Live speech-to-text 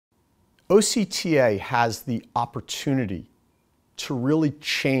OCTA has the opportunity to really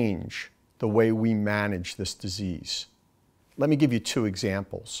change the way we manage this disease. Let me give you two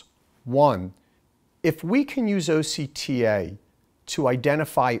examples. One, if we can use OCTA to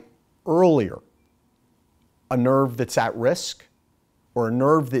identify earlier a nerve that's at risk or a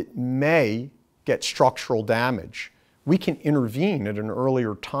nerve that may get structural damage, we can intervene at an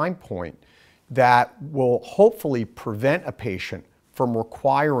earlier time point that will hopefully prevent a patient from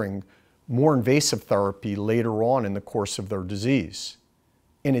requiring more invasive therapy later on in the course of their disease.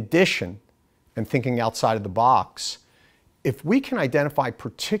 In addition, and thinking outside of the box, if we can identify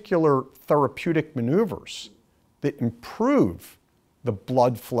particular therapeutic maneuvers that improve the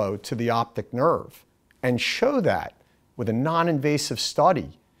blood flow to the optic nerve and show that with a non-invasive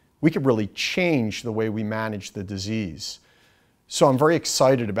study, we could really change the way we manage the disease. So I'm very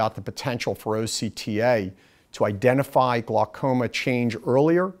excited about the potential for OCTA to identify glaucoma change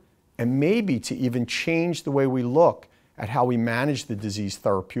earlier and maybe to even change the way we look at how we manage the disease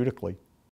therapeutically.